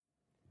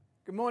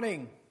Good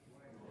morning.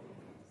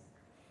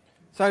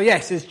 So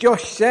yes, as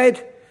Josh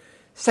said,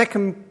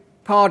 second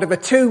part of a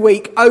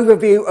 2-week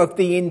overview of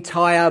the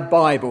entire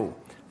Bible.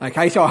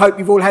 Okay, so I hope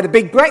you've all had a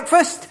big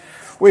breakfast.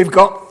 We've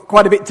got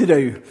quite a bit to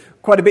do,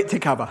 quite a bit to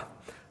cover.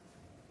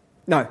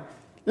 No,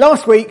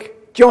 last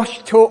week Josh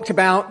talked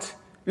about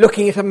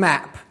looking at a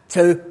map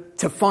to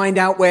find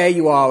out where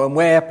you are and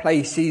where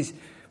places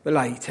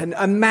relate.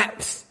 And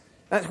maps,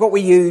 that's what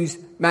we use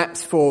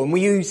maps for. And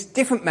we use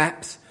different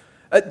maps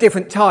at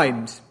different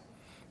times.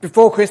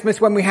 Before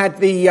Christmas, when we had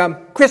the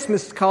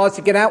Christmas cards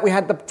to get out, we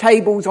had the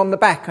tables on the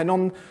back, and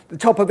on the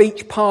top of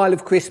each pile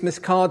of Christmas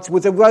cards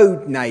was a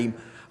road name.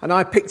 And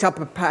I picked up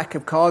a pack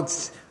of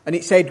cards and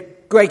it said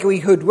Gregory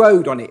Hood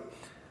Road on it.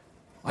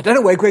 I don't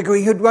know where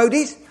Gregory Hood Road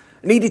is.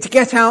 I needed to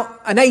get out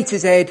an A to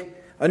Z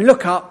and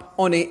look up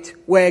on it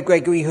where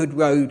Gregory Hood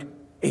Road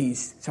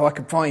is so I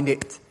could find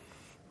it.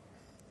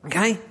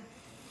 Okay?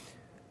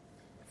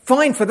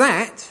 Fine for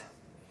that.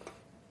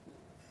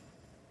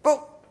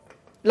 But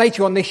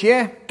later on this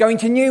year, going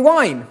to New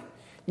Wine.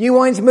 New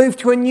Wine's moved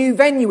to a new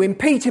venue in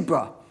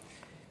Peterborough.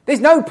 There's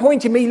no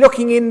point in me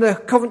looking in the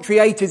Coventry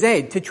A to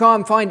Z to try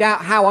and find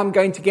out how I'm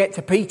going to get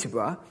to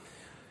Peterborough.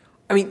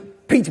 I mean,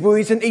 Peterborough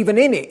isn't even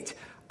in it.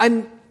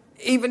 And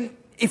even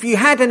if you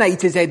had an A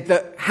to Z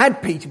that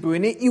had Peterborough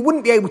in it, you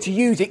wouldn't be able to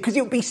use it because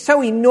it would be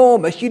so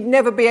enormous you'd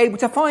never be able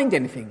to find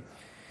anything.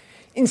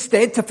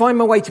 Instead, to find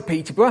my way to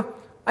Peterborough,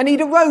 I need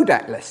a road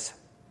atlas.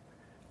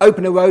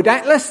 Open a road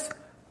atlas.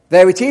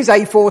 There it is,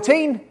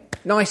 A14.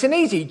 Nice and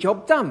easy,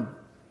 job done.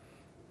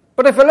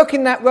 But if I look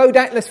in that road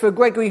atlas for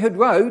Gregory Hood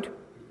Road,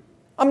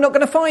 I'm not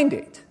going to find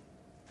it.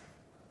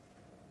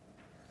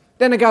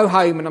 Then I go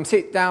home and I'm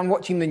sitting down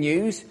watching the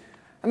news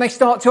and they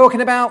start talking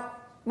about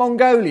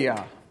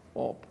Mongolia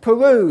or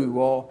Peru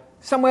or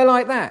somewhere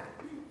like that.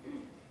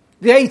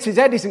 The A to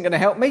Z isn't going to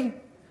help me.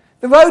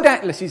 The road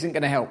atlas isn't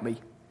going to help me.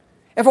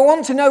 If I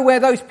want to know where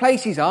those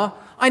places are,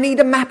 I need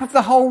a map of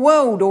the whole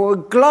world or a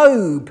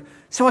globe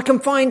so I can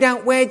find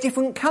out where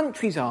different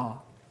countries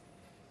are.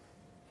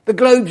 The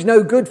globe's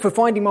no good for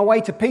finding my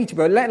way to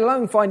Peterborough, let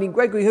alone finding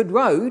Gregory Hood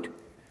Road.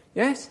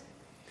 Yes?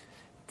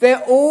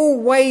 They're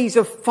all ways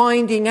of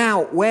finding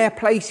out where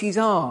places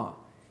are.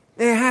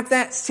 They have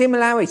that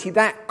similarity,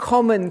 that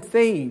common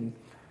theme.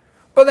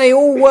 But they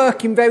all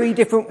work in very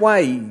different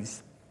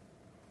ways.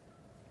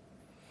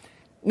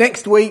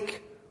 Next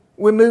week,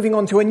 we're moving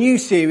on to a new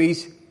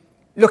series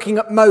looking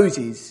at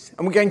Moses.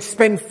 And we're going to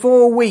spend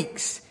 4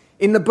 weeks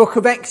in the book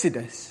of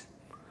Exodus,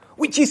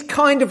 which is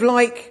kind of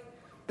like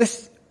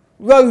this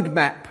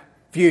roadmap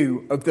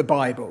view of the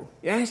Bible.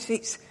 Yes,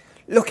 it's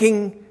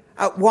looking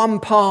at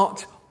one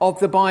part of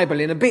the Bible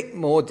in a bit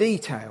more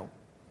detail.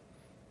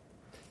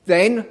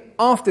 Then,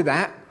 after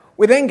that,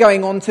 we're then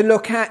going on to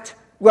look at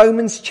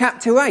Romans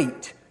chapter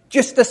 8.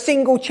 Just a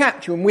single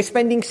chapter, and we're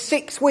spending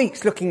 6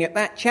 weeks looking at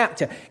that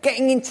chapter,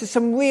 getting into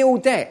some real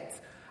depth,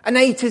 an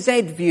A to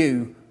Z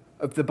view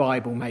of the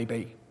Bible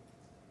maybe.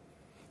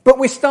 But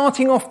we're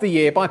starting off the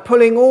year by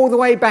pulling all the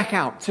way back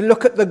out to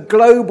look at the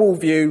global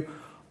view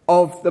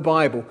of the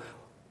Bible.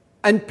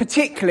 And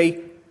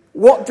particularly,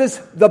 what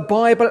does the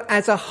Bible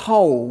as a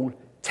whole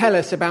tell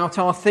us about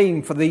our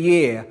theme for the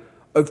year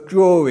of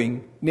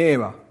drawing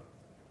nearer?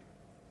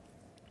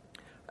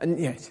 And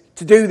yes,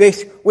 to do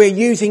this, we're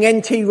using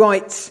N.T.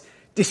 Wright's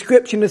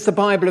description of the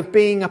Bible of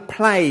being a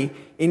play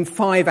in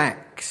 5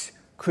 acts: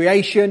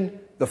 creation,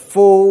 the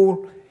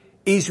fall,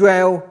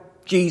 Israel,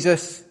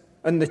 Jesus,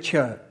 and the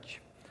church.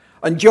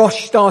 And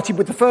Josh started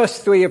with the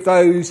first 3 of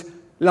those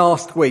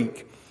last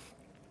week.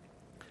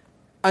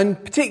 And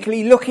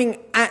particularly looking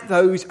at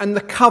those and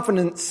the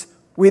covenants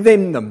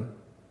within them.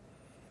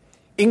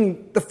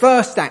 In the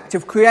first act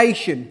of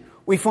creation,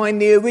 we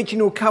find the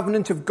original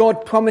covenant of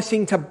God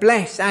promising to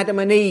bless Adam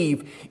and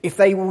Eve if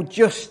they will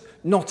just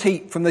not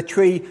eat from the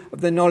tree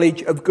of the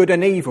knowledge of good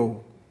and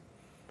evil.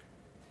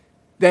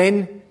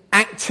 Then,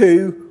 Act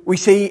 2, we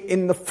see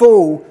in the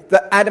fall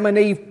that Adam and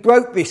Eve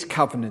broke this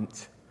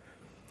covenant.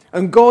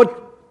 And God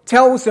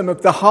tells them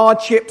of the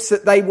hardships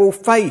that they will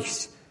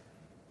face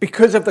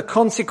because of the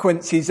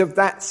consequences of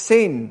that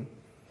sin.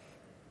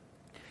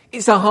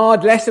 It's a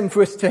hard lesson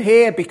for us to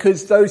hear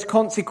because those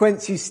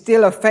consequences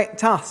still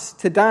affect us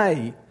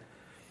today.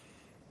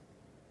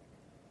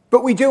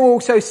 But we do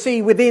also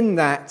see within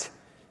that,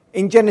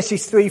 in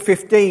Genesis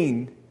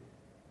 3:15,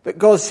 that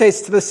God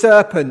says to the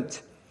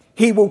serpent,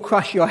 he will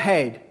crush your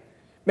head.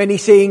 Many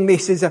seeing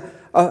this as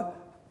a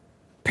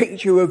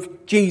picture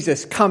of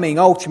Jesus coming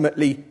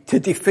ultimately to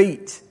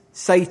defeat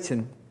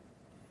Satan.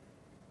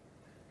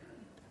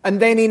 And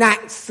then in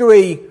Acts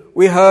 3,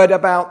 we heard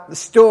about the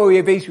story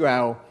of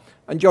Israel.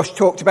 And Josh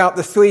talked about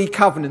the 3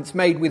 covenants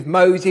made with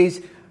Moses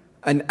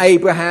and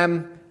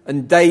Abraham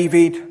and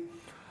David.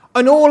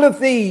 And all of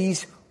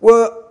these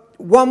were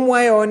one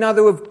way or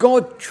another of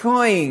God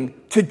trying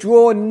to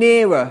draw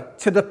nearer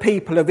to the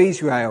people of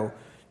Israel,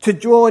 to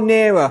draw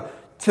nearer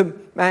to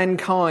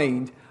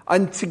mankind,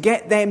 and to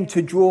get them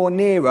to draw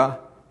nearer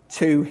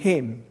to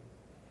him.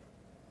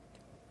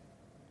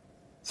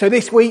 So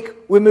this week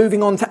we're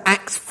moving on to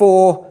Acts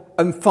 4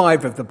 and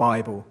 5 of the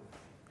Bible.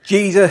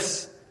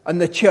 Jesus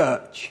and the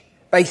church,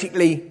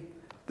 basically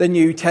the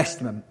New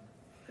Testament.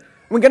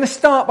 We're going to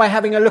start by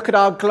having a look at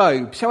our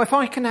globe. So if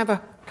I can have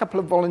a couple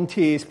of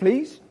volunteers,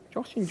 please.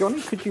 Josh and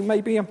Johnny, could you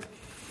maybe...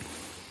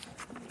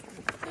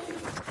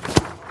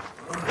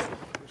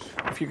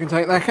 if you can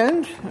take that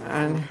hand.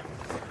 And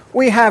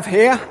we have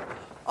here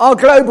our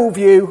global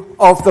view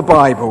of the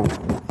Bible,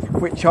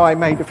 which I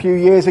made a few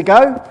years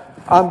ago.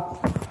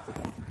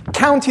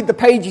 Counted the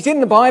pages in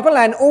the Bible,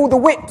 and all the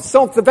widths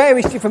of the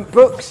various different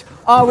books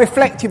are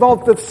reflective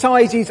of the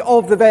sizes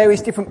of the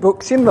various different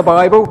books in the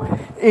Bible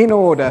in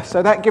order.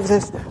 So that gives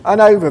us an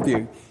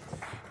overview.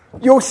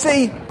 You'll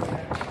see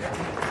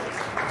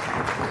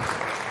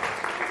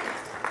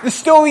the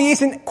story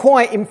isn't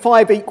quite in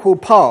 5 equal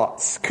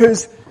parts,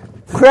 because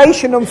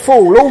creation and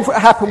fall all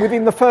happen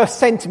within the first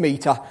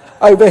centimetre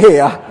over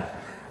here.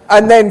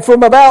 And then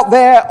from about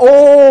there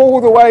all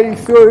the way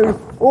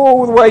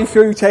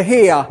through to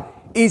here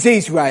is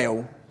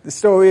Israel, the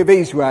story of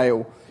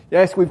Israel.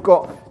 Yes, we've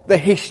got the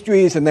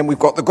histories, and then we've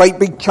got the great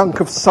big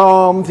chunk of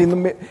Psalms in the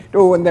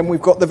middle, and then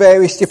we've got the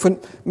various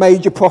different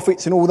major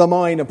prophets and all the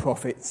minor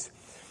prophets.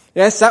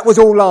 Yes, that was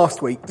all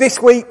last week. This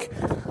week,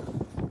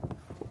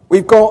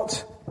 we've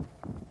got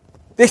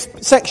this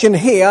section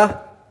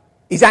here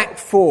is Act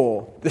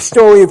 4, the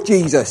story of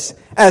Jesus,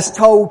 as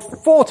told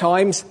 4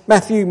 times,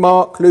 Matthew,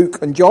 Mark,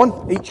 Luke and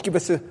John. Each give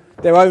us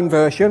their own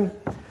version.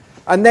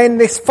 And then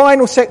this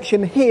final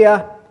section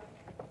here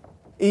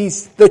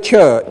is the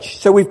church.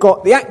 So we've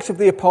got the Acts of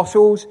the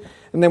Apostles,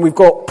 and then we've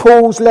got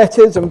Paul's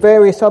letters and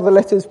various other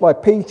letters by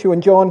Peter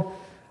and John,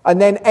 and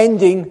then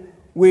ending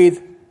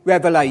with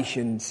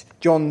Revelations,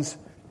 John's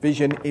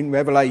vision in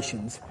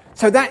Revelations.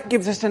 So that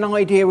gives us an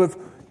idea of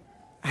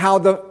how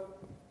the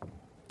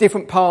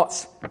different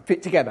parts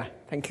fit together.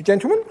 Thank you,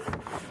 gentlemen.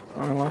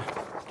 I'll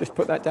just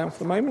put that down for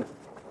the moment.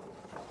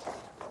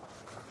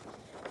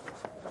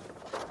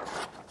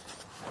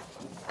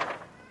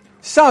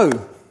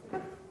 So,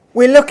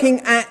 we're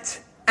looking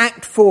at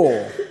Act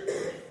 4,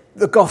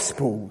 the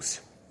Gospels.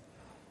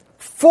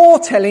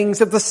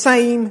 Foretellings of the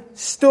same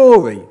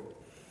story.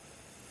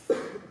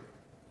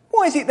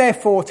 Why is it there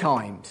 4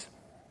 times?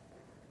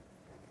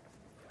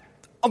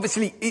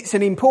 Obviously, it's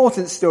an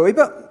important story,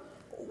 but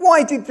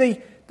why did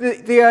the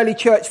early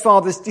church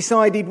fathers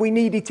decided we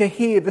needed to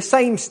hear the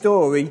same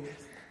story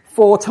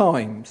 4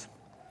 times?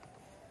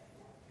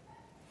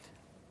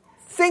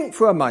 Think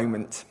for a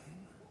moment.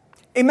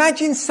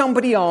 Imagine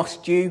somebody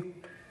asked you,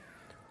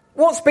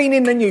 what's been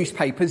in the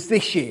newspapers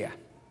this year?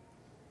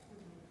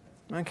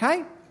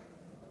 Okay?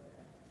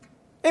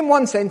 In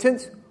one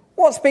sentence,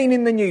 what's been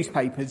in the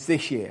newspapers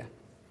this year?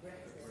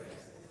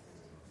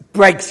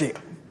 Brexit.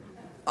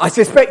 I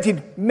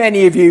suspected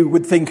many of you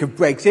would think of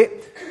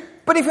Brexit.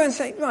 But if I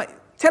say, right,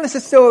 tell us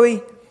a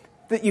story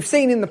that you've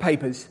seen in the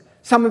papers.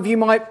 Some of you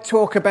might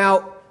talk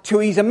about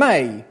Theresa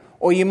May,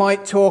 or you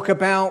might talk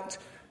about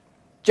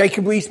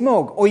Jacob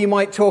Rees-Mogg, or you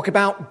might talk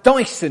about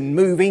Dyson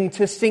moving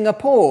to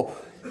Singapore.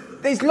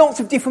 There's lots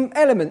of different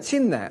elements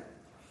in that.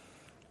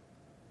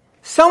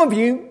 Some of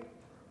you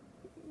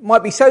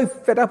might be so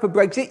fed up of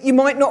Brexit, you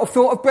might not have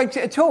thought of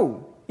Brexit at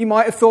all. You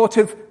might have thought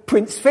of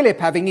Prince Philip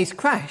having his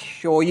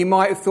crash, or you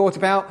might have thought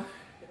about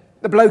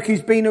the bloke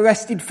who's been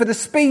arrested for the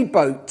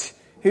speedboat,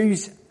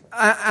 who's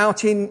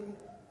out in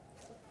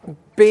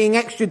being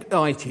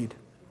extradited.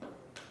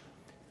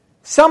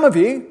 Some of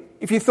you,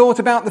 if you thought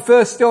about the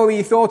first story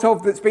you thought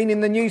of that's been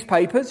in the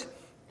newspapers,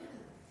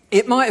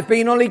 it might have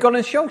been Ole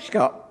Gunnar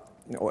Solskjaer,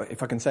 or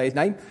if I can say his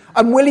name,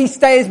 and will he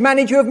stay as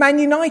manager of Man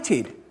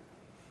United?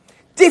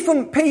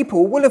 Different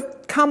people will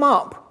have come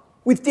up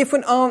with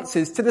different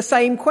answers to the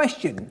same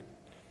question.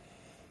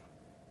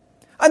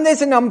 And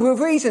there's a number of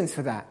reasons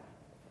for that.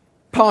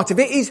 Part of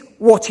it is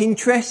what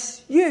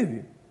interests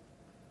you.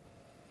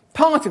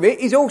 Part of it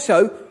is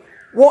also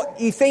what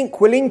you think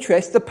will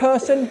interest the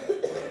person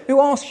who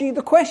asks you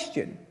the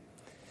question.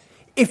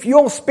 If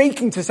you're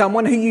speaking to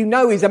someone who you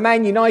know is a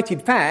Man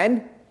United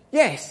fan,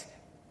 yes,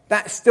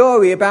 that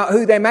story about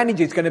who their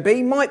manager is going to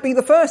be might be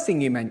the first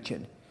thing you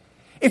mention.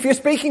 If you're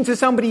speaking to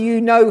somebody you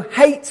know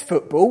hates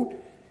football,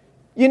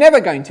 you're never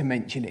going to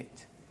mention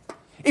it.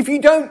 If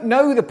you don't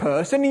know the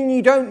person and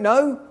you don't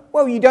know,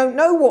 well, you don't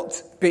know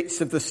what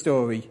bits of the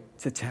story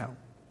to tell.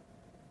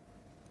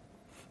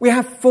 We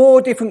have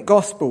 4 different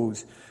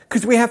Gospels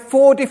because we have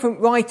 4 different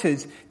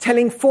writers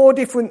telling 4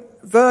 different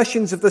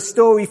versions of the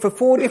story for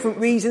 4 different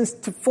reasons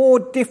to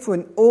 4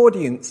 different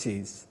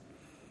audiences.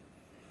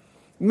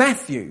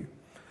 Matthew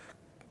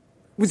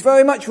was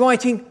very much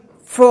writing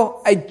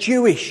for a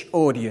Jewish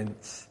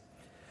audience,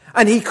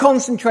 and he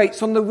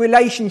concentrates on the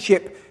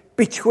relationship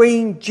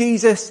between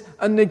Jesus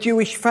and the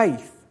Jewish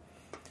faith,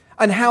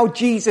 and how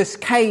Jesus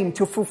came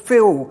to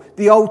fulfill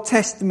the Old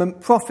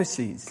Testament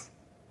prophecies.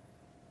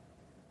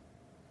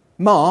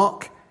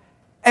 Mark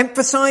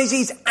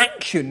emphasises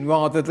action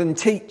rather than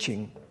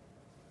teaching.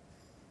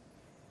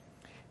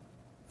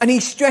 And he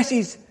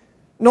stresses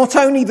not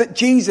only that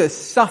Jesus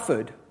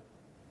suffered,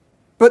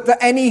 but that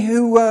any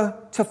who were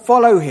to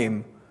follow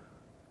him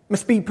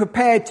must be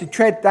prepared to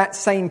tread that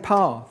same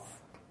path.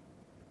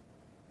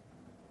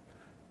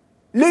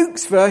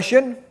 Luke's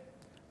version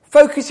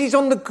focuses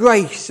on the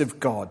grace of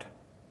God.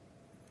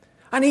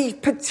 And he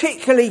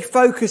particularly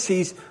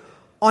focuses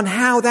on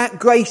how that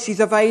grace is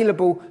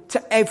available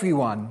to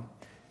everyone.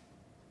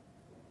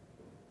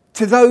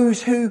 To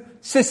those who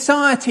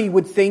society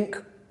would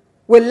think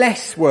were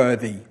less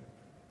worthy.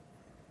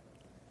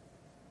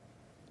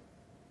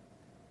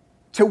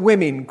 To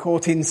women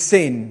caught in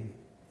sin.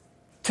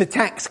 To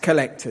tax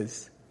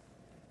collectors.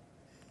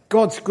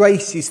 God's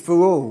grace is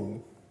for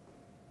all.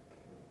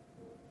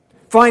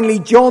 Finally,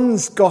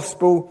 John's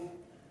Gospel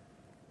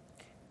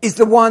is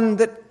the one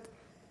that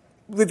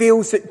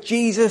reveals that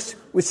Jesus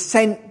was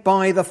sent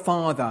by the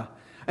Father.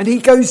 And he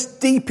goes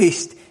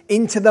deepest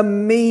into the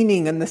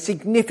meaning and the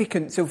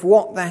significance of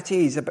what that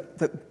is,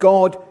 that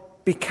God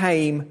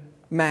became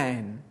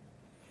man.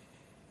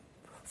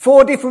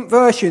 4 different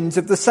versions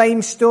of the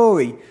same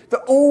story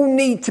that all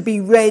need to be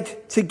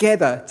read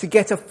together to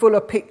get a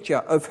fuller picture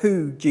of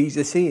who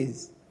Jesus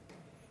is.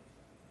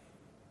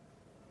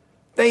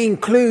 They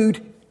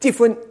include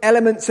different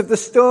elements of the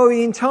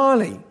story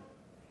entirely.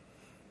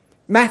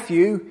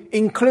 Matthew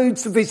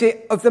includes the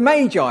visit of the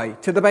Magi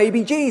to the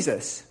baby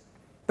Jesus,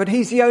 but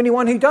he's the only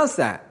one who does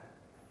that.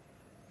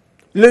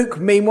 Luke,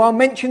 meanwhile,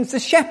 mentions the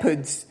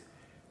shepherds'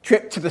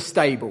 trip to the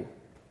stable,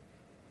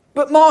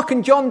 but Mark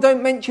and John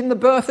don't mention the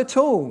birth at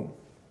all.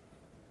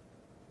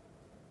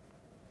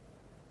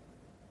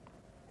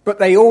 But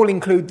they all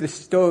include the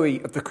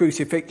story of the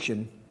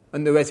crucifixion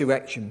and the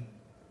resurrection,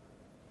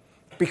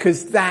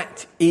 because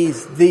that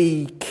is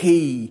the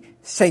key,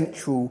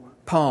 central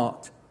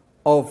part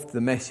of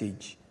the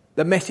message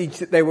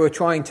that they were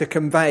trying to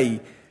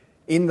convey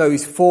in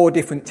those 4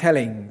 different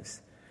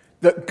tellings,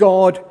 that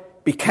God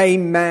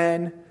became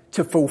man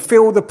to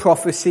fulfill the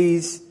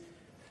prophecies,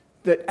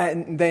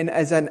 and then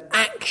as an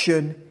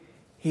action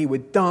he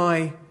would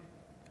die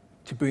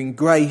to bring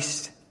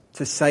grace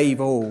to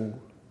save all.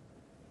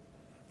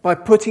 By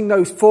putting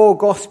those 4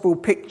 gospel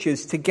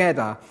pictures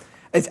together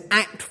as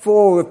Act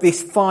 4 of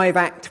this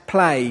 5-act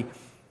play,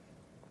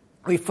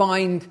 we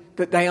find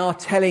that they are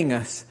telling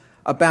us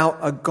about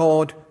a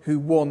God who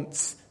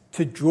wants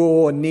to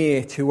draw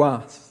near to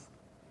us.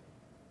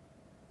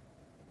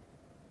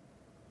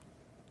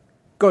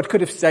 God could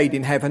have stayed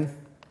in heaven.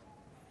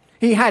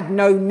 He had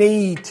no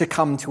need to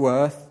come to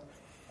earth.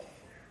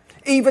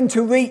 Even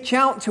to reach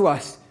out to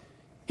us,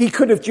 he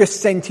could have just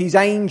sent his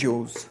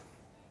angels.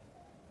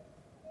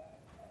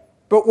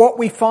 But what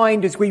we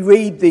find as we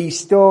read these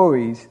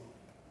stories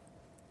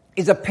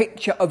is a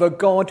picture of a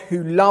God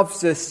who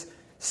loves us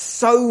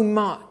so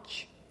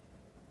much.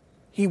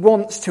 He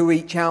wants to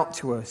reach out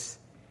to us.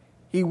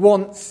 He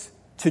wants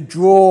to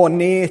draw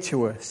near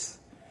to us.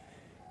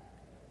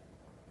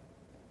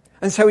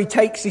 And so he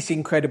takes this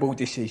incredible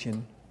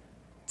decision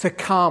to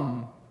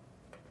come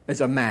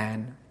as a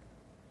man.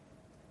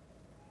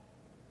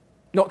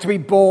 Not to be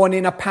born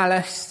in a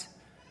palace,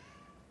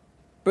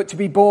 but to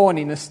be born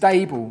in a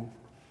stable.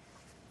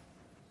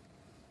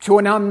 To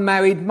an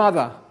unmarried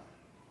mother,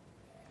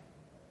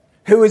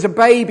 who as a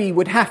baby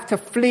would have to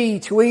flee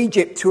to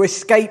Egypt to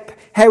escape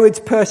Herod's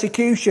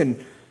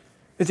persecution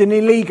as an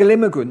illegal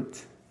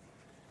immigrant.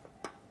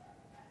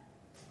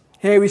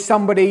 Here is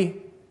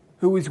somebody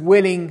who was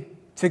willing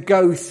to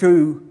go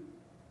through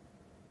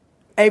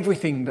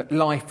everything that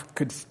life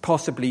could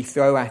possibly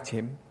throw at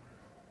him.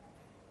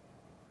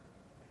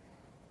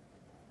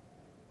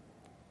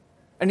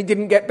 And it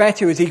didn't get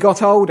better as he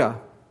got older.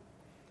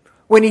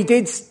 When he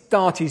did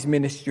start his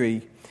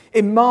ministry,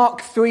 in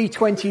Mark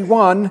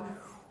 3:21,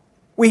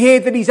 we hear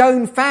that his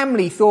own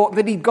family thought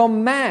that he'd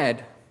gone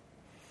mad.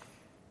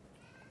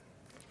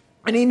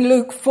 And in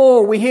Luke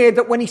 4, we hear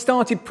that when he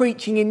started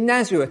preaching in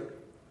Nazareth,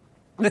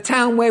 the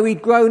town where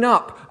he'd grown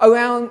up,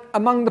 around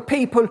among the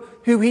people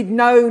who he'd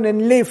known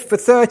and lived for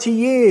 30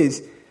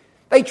 years,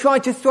 they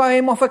tried to throw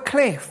him off a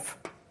cliff.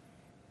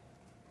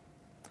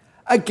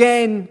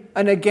 Again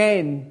and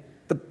again,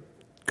 the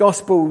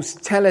Gospels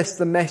tell us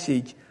the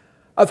message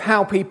of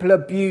how people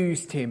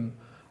abused him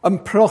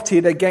and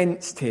plotted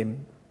against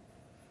him,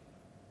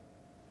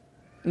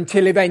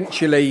 until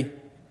eventually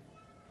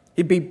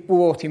he'd be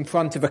brought in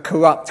front of a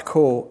corrupt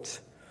court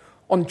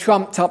on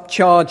trumped-up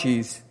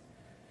charges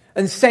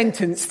and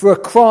sentenced for a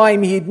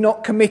crime he had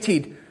not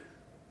committed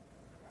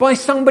by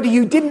somebody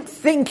who didn't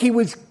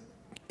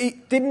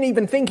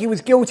even think he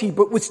was guilty,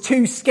 but was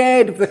too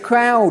scared of the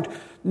crowd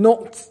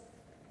not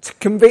to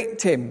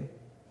convict him.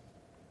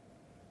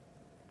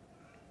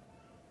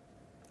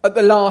 At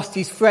the last,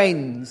 his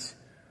friends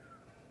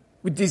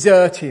would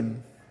desert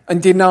him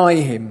and deny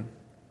him.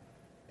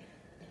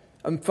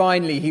 And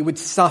finally, he would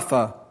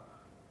suffer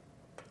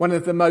one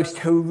of the most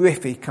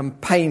horrific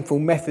and painful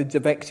methods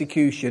of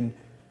execution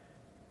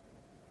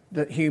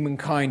that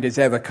humankind has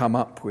ever come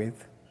up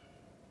with.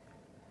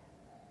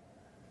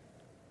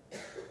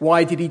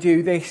 Why did he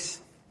do this?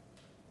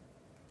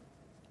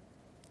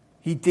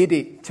 He did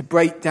it to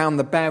break down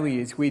the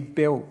barriers we'd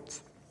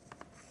built.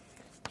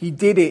 He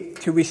did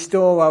it to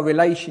restore our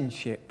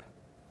relationship.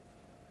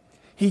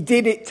 He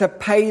did it to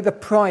pay the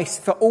price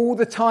for all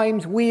the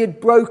times we had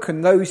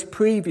broken those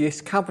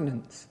previous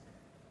covenants.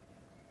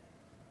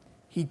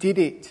 He did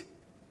it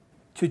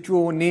to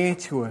draw near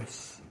to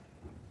us.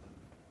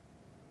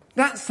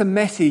 That's the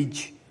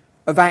message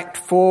of Act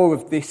 4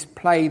 of this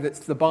play that's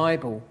the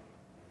Bible.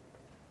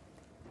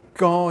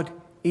 God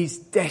is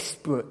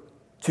desperate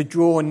to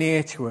draw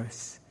near to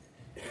us.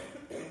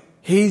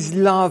 His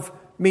love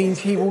means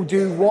he will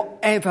do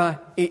whatever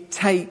it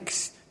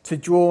takes to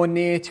draw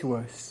near to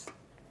us.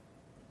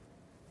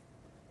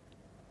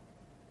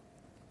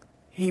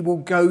 He will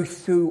go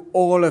through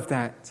all of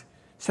that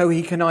so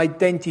he can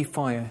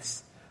identify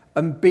us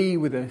and be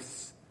with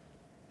us,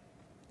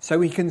 so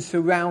he can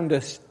surround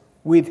us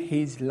with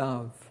his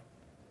love.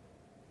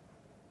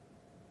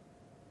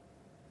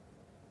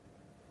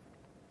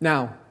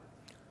 Now,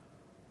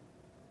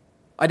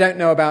 I don't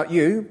know about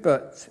you,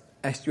 but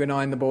Esther and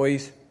I and the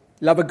boys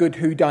love a good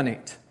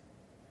whodunit.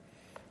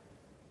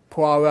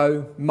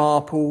 Poirot,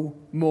 Marple,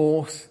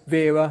 Morse,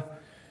 Vera,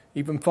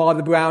 even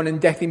Father Brown and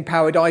Death in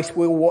Paradise,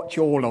 we'll watch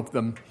all of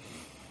them.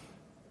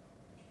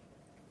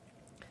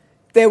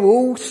 They're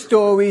all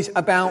stories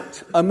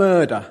about a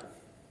murder.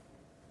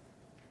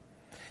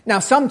 Now,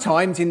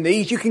 sometimes in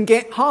these you can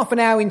get half an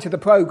hour into the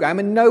programme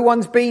and no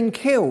one's been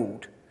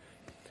killed.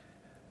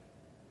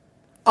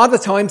 Other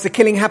times the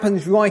killing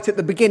happens right at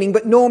the beginning,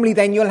 but normally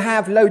then you'll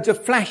have loads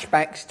of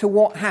flashbacks to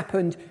what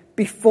happened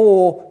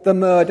before the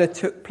murder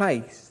took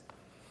place.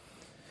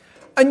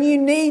 And you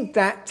need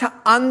that to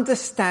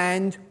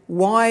understand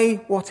why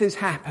what has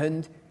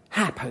happened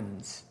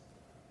happens.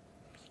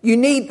 You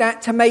need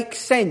that to make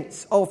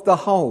sense of the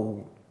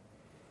whole.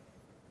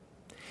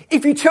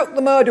 If you took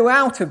the murder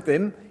out of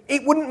them,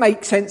 it wouldn't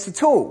make sense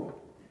at all.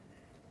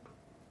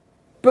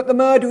 But the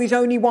murder is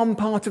only one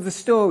part of the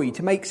story.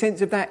 To make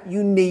sense of that,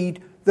 you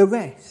need the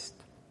rest.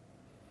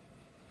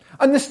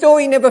 And the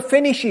story never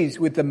finishes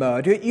with the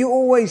murder. It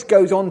always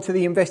goes on to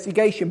the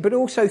investigation, but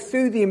also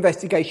through the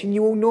investigation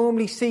you will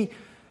normally see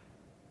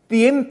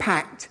the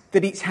impact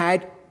that it's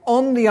had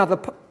on the other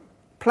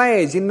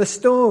players in the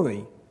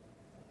story.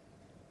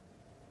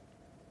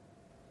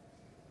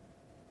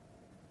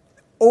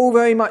 All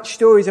very much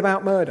stories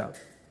about murder,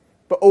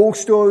 but all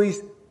stories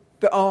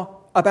that are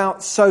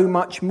about so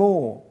much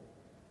more.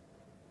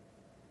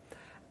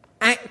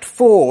 Act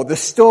 4, the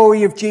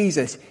story of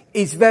Jesus,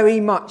 is very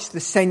much the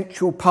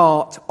central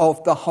part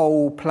of the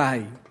whole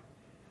play.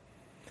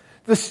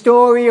 The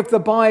story of the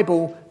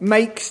Bible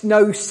makes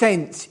no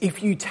sense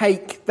if you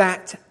take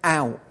that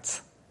out.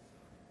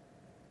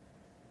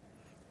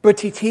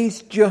 But it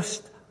is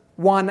just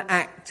one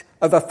act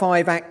of a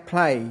 5-act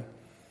play.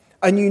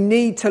 And you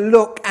need to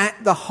look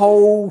at the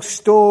whole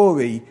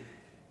story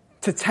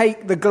to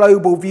take the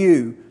global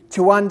view,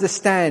 to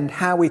understand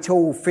how it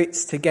all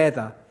fits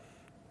together.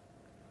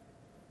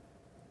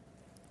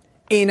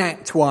 In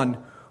Act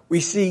 1, we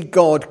see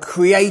God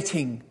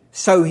creating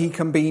so he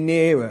can be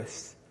near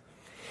us.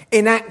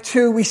 In Act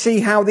 2, we see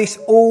how this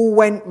all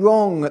went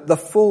wrong at the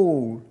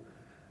fall.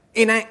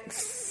 In Act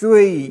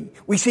 3,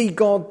 we see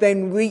God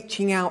then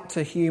reaching out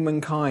to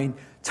humankind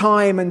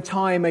time and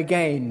time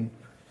again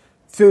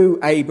through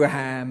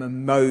Abraham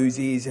and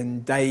Moses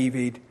and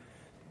David,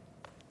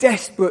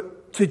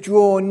 desperate to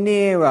draw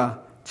nearer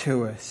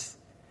to us,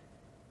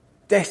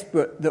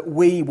 desperate that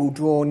we will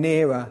draw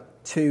nearer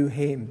to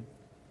him.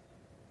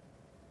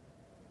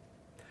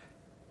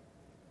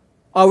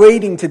 Our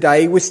reading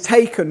today was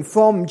taken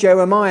from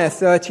Jeremiah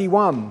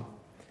 31.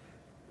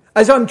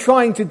 As I'm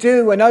trying to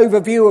do an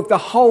overview of the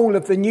whole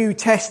of the New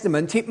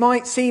Testament, it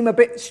might seem a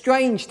bit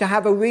strange to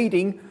have a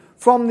reading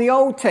from the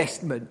Old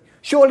Testament.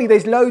 Surely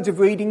there's loads of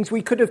readings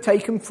we could have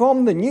taken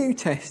from the New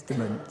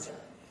Testament.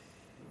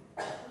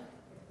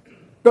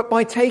 But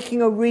by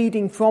taking a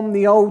reading from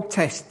the Old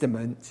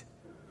Testament,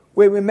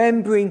 we're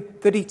remembering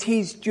that it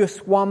is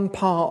just one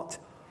part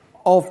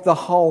of the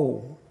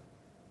whole.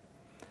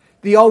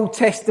 The Old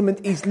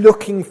Testament is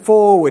looking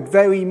forward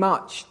very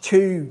much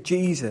to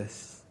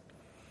Jesus.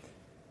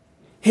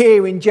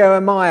 Here in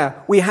Jeremiah,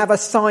 we have a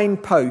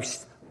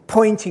signpost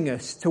pointing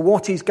us to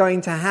what is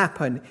going to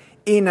happen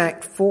in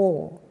Act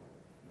 4.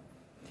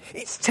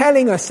 It's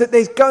telling us that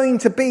there's going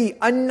to be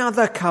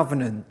another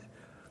covenant.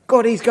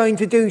 God is going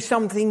to do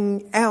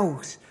something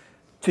else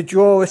to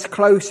draw us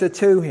closer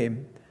to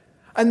him.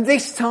 And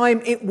this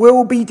time it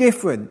will be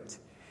different.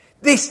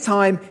 This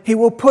time he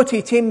will put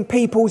it in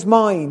people's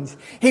minds.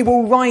 He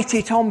will write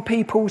it on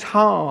people's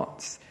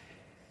hearts.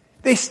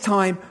 This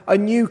time a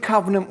new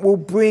covenant will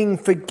bring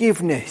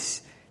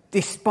forgiveness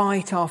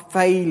despite our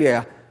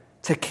failure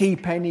to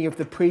keep any of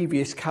the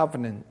previous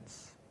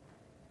covenants.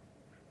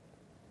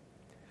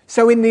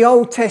 So in the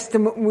Old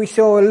Testament we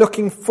saw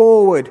looking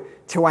forward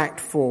to Act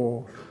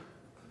 4.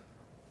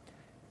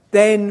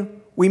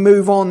 Then we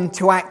move on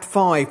to Act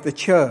 5, the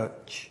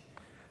church,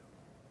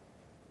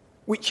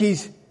 which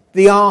is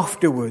the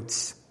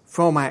afterwards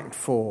from Act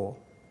 4.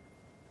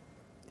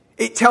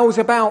 It tells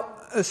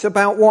us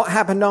about what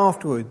happened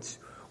afterwards.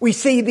 We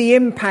see the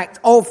impact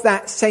of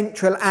that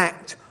central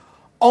act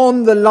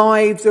on the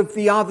lives of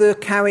the other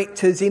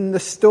characters in the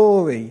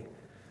story,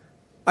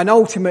 and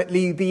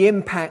ultimately the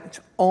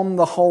impact on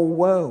the whole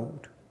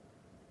world.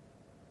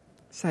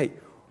 So,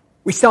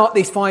 we start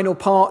this final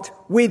part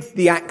with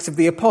the Acts of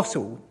the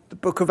Apostle, the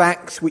book of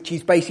Acts, which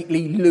is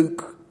basically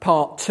Luke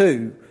part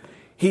 2,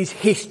 his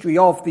history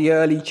of the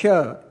early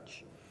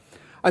church.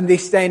 And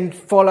this then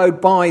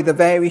followed by the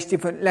various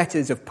different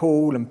letters of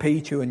Paul and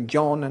Peter and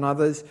John and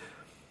others.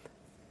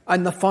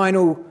 And the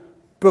final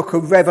book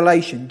of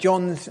Revelation,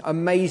 John's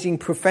amazing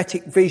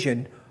prophetic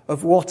vision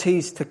of what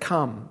is to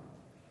come.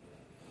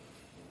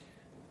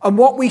 And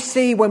what we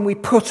see when we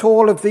put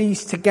all of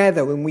these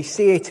together and we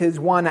see it as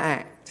one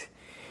act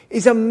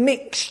is a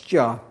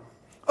mixture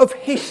of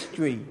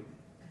history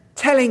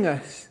telling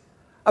us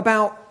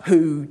about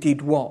who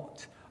did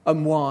what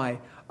and why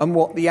and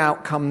what the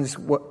outcomes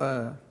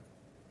were.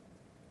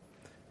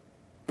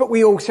 But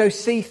we also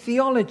see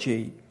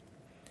theology.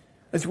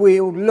 As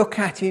we'll look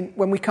at it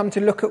when we come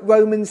to look at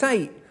Romans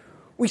 8,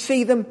 we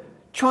see them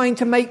trying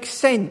to make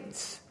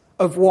sense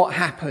of what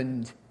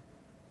happened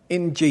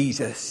in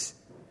Jesus,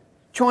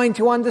 trying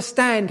to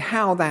understand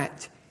how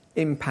that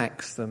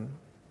impacts them.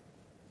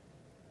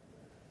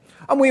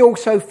 And we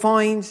also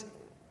find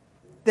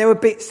there are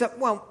bits that,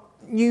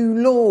 new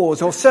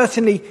laws or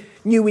certainly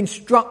new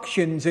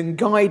instructions and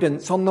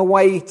guidance on the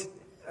way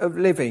of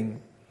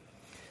living.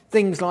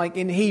 Things like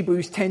in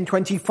Hebrews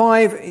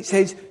 10:25, it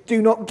says,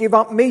 do not give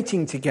up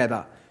meeting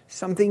together.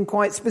 Something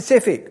quite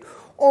specific.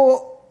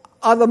 Or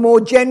other more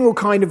general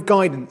kind of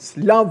guidance.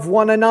 Love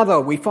one another.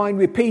 We find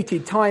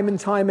repeated time and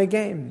time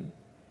again.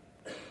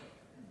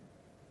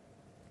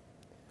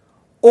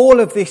 All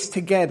of this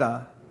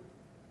together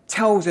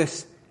tells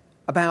us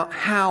about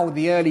how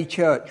the early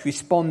church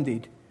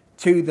responded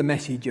to the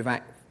message of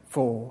Act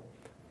 4,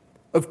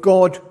 of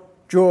God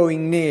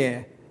drawing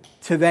near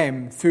to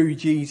them through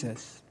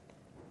Jesus.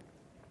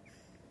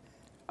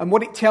 And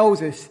what it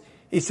tells us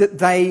is that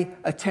they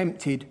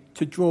attempted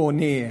to draw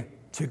near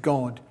to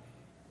God.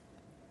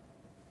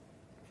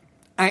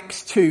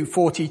 Acts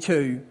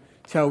 2:42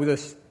 tells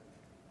us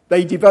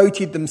they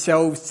devoted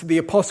themselves to the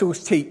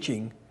apostles'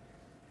 teaching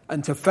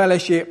and to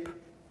fellowship,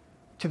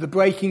 to the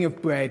breaking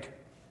of bread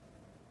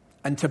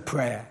and to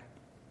prayer.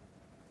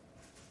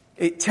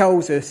 It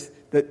tells us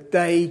that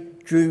they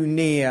drew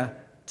near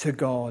to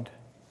God.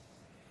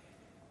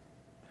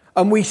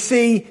 And we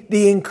see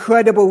the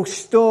incredible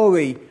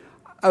story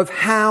of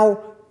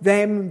how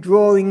them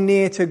drawing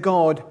near to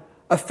God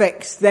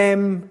affects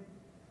them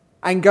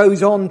and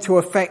goes on to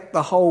affect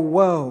the whole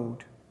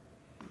world.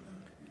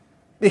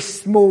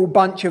 This small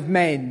bunch of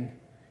men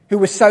who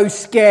were so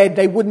scared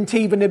they wouldn't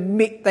even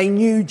admit they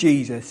knew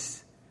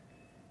Jesus,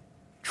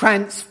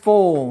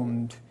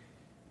 transformed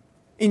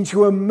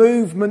into a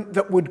movement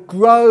that would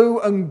grow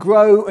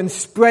and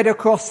spread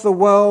across the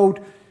world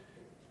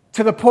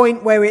to the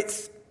point where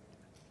it's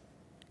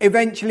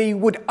eventually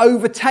would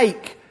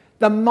overtake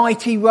the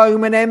mighty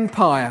Roman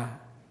Empire.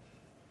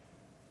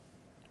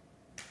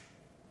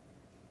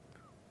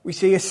 We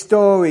see a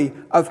story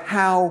of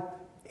how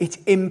it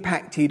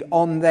impacted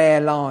on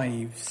their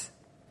lives.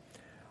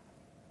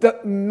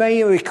 That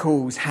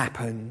miracles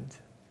happened.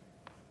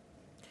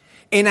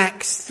 In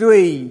Acts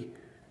 3,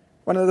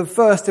 one of the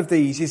first of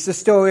these is the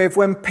story of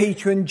when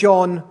Peter and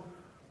John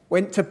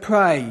went to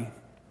pray.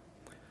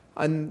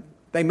 And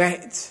they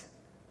met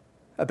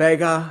a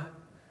beggar.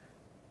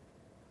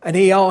 And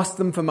he asked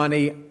them for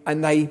money,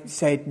 and they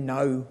said,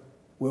 no,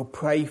 we'll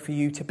pray for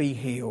you to be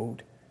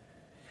healed.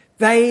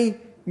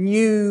 They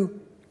knew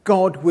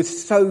God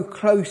was so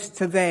close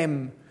to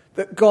them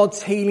that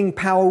God's healing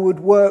power would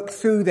work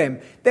through them.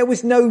 There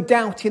was no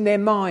doubt in their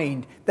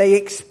mind. They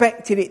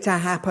expected it to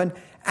happen,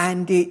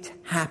 and it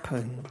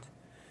happened.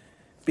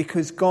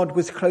 Because God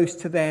was close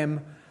to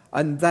them,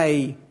 and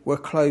they were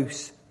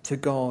close to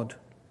God.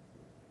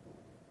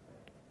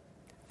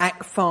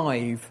 Act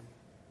 5.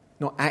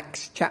 Not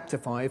Acts chapter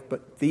 5,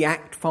 but the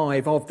Act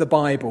 5 of the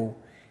Bible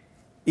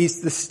is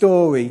the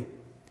story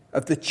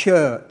of the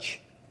church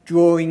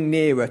drawing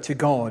nearer to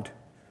God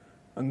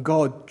and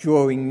God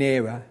drawing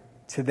nearer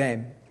to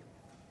them.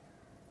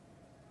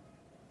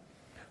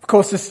 Of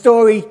course, the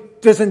story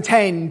doesn't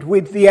end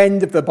with the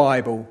end of the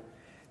Bible.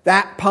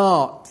 That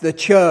part, the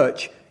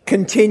church,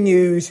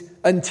 continues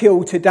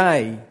until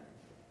today.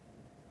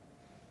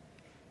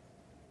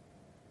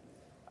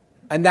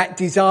 And that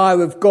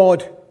desire of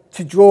God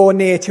to draw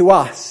near to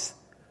us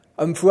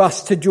and for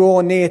us to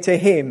draw near to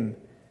him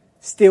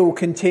still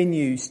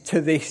continues to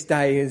this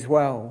day as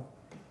well.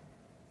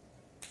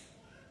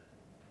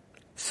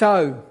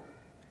 So,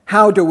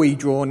 how do we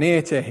draw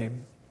near to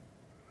him?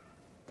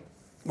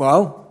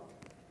 Well,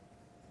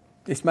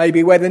 this may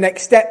be where the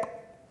next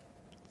step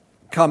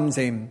comes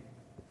in.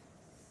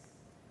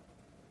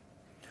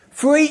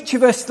 For each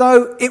of us,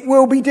 though, it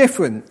will be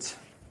different.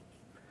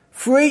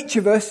 For each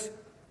of us,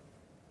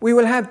 we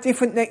will have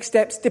different next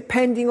steps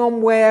depending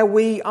on where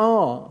we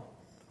are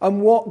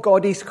and what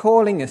God is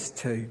calling us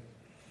to.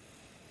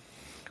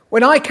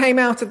 When I came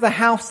out of the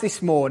house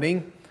this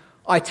morning,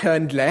 I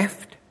turned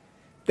left,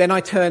 then I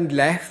turned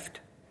left,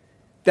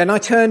 then I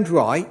turned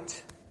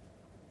right,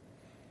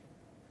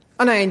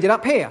 and I ended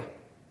up here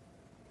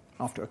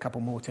after a couple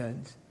more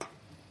turns.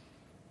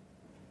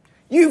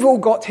 You've all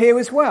got here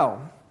as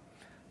well.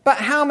 But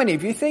how many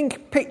of you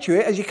picture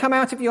it as you come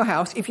out of your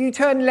house, if you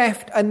turn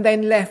left and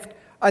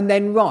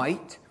then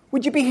right,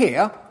 would you be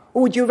here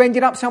or would you have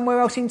ended up somewhere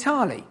else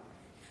entirely?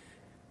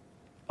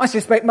 I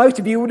suspect most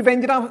of you would have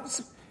ended up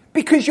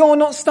because you're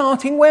not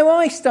starting where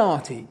I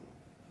started.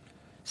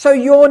 So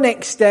your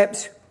next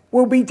steps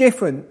will be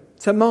different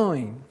to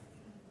mine.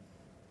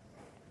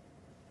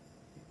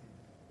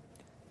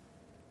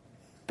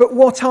 But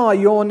what are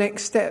your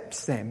next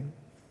steps then?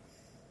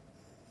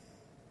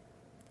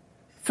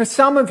 For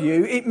some of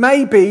you, it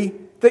may be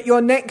that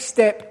your next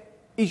step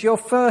is your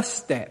first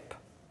step.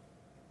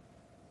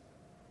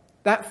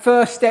 That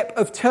first step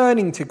of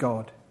turning to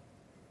God,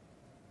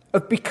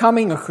 of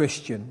becoming a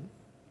Christian.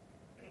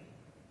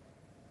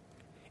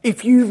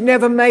 If you've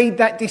never made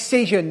that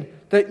decision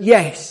that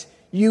yes,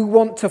 you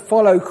want to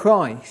follow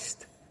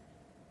Christ,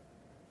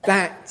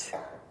 that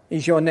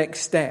is your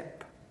next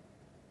step.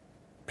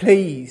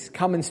 Please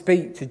come and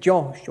speak to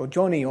Josh or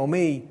Johnny or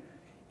me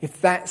if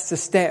that's the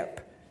step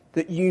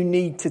that you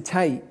need to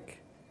take.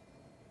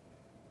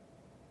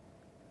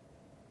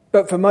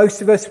 But for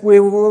most of us,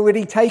 we've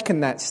already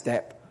taken that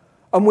step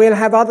and we'll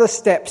have other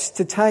steps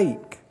to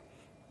take.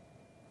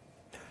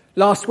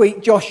 Last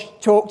week, Josh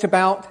talked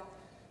about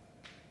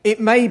it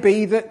may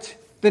be that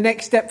the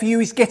next step for you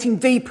is getting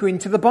deeper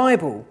into the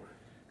Bible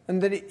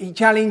and that he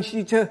challenged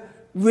you to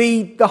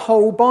read the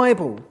whole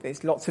Bible.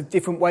 There's lots of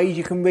different ways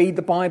you can read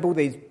the Bible.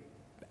 There's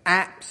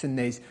apps and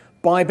there's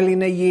Bible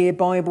in a Year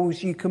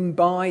Bibles you can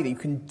buy. You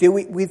can do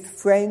it with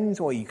friends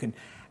or you can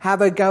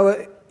have a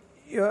go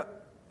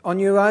on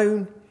your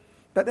own.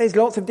 But there's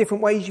lots of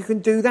different ways you can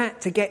do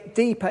that to get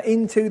deeper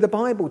into the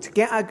Bible, to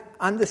get an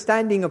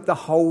understanding of the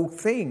whole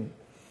thing.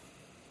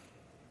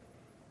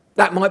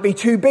 That might be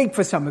too big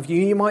for some of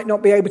you. You might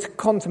not be able to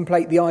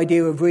contemplate the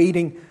idea of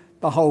reading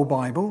the whole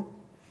Bible.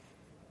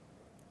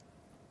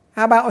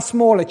 How about a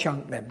smaller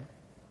chunk then?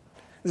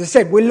 As I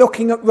said, we're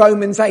looking at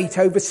Romans 8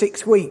 over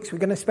 6 weeks. We're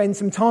going to spend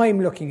some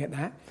time looking at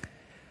that.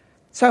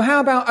 So how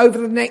about over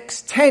the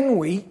next 10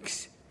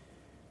 weeks,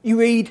 you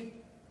read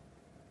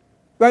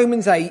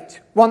Romans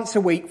 8 once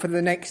a week for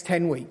the next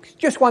 10 weeks.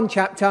 Just one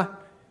chapter,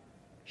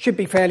 should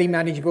be fairly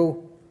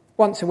manageable,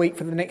 once a week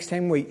for the next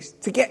 10 weeks.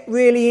 To get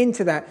really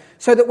into that,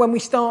 so that when we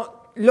start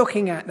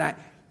looking at that,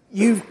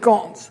 you've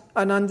got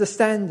an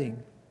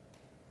understanding.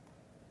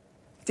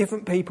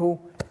 Different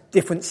people,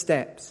 different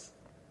steps.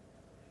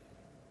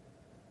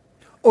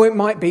 Or it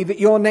might be that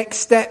your next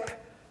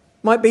step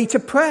might be to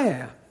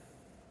prayer.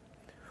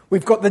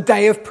 We've got the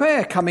day of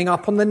prayer coming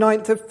up on the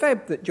 9th of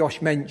Feb that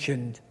Josh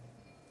mentioned.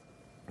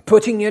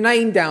 Putting your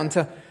name down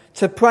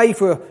to pray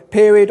for a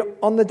period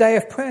on the day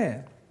of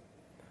prayer.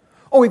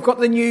 Or we've got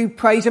the new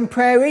praise and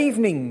prayer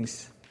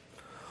evenings.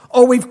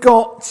 Or we've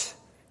got,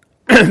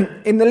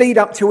 in the lead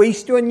up to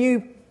Easter, a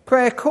new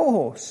prayer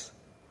course.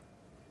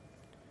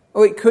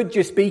 Or it could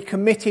just be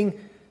committing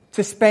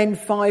to spend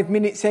 5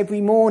 minutes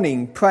every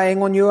morning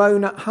praying on your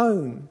own at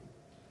home.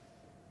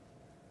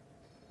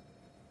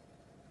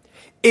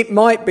 It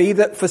might be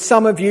that for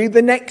some of you,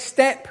 the next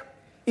step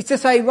is to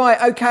say,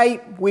 right, okay,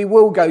 we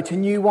will go to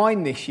New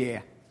Wine this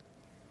year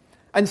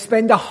and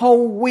spend a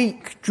whole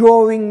week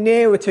drawing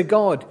nearer to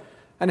God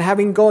and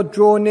having God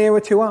draw nearer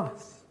to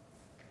us.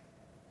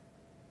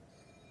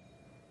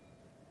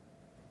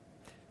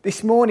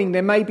 This morning,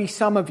 there may be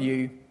some of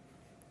you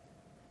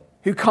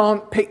who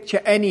can't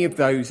picture any of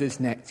those as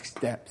next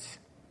steps.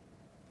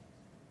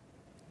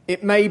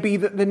 It may be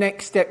that the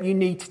next step you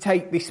need to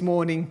take this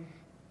morning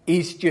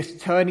is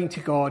just turning to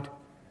God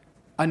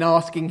and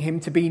asking him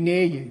to be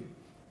near you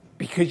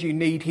because you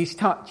need his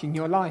touch in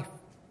your life.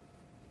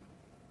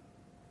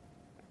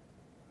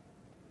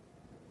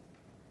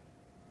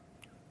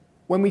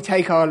 When we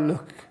take our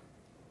look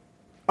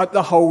at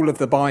the whole of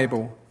the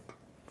Bible,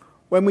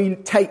 when we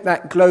take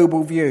that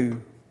global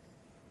view,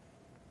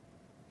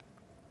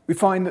 we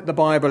find that the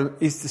Bible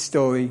is the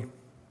story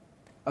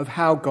of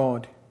how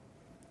God,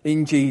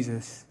 in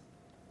Jesus,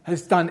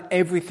 has done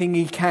everything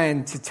he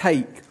can to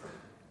take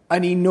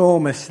an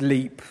enormous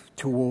leap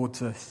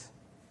towards us.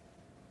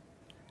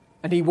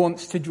 And he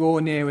wants to draw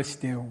nearer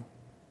still.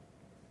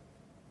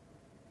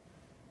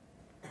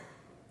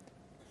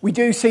 We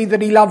do see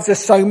that he loves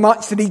us so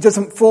much that he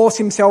doesn't force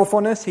himself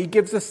on us. He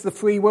gives us the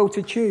free will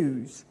to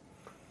choose.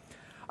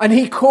 And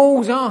he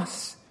calls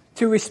us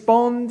to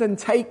respond and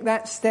take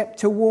that step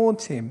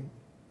towards him.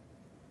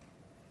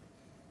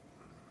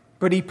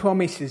 But he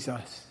promises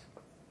us.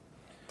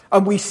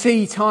 And we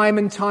see time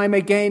and time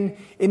again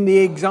in the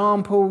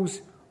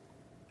examples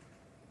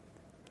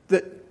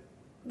that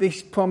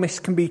this promise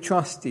can be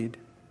trusted.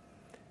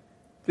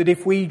 That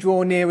if we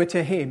draw nearer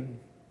to him,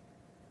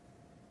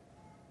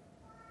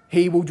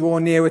 he will draw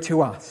nearer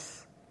to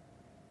us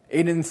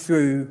in and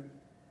through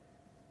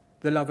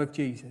the love of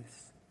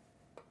Jesus.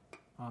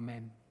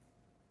 Amen.